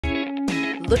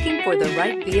Looking for the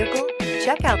right vehicle?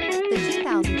 Check out the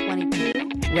 2022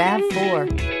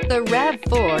 RAV4. The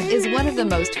RAV4 is one of the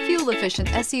most fuel-efficient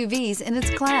SUVs in its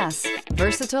class.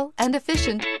 Versatile and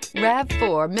efficient,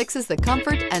 RAV4 mixes the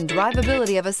comfort and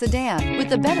drivability of a sedan with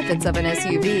the benefits of an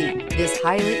SUV. This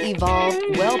highly evolved,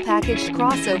 well-packaged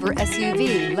crossover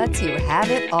SUV lets you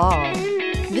have it all.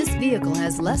 This vehicle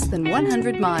has less than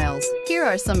 100 miles. Here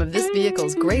are some of this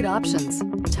vehicle's great options: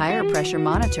 tire pressure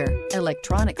monitor,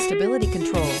 electronic stability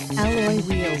control, alloy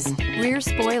wheels, rear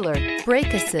spoiler,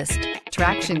 brake assist,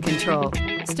 traction control,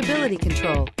 stability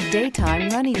control, daytime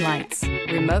running lights,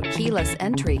 remote keyless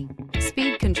entry,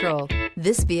 speed control.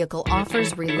 This vehicle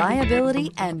offers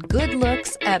reliability and good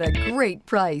looks at a great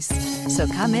price. So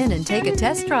come in and take a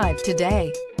test drive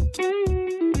today.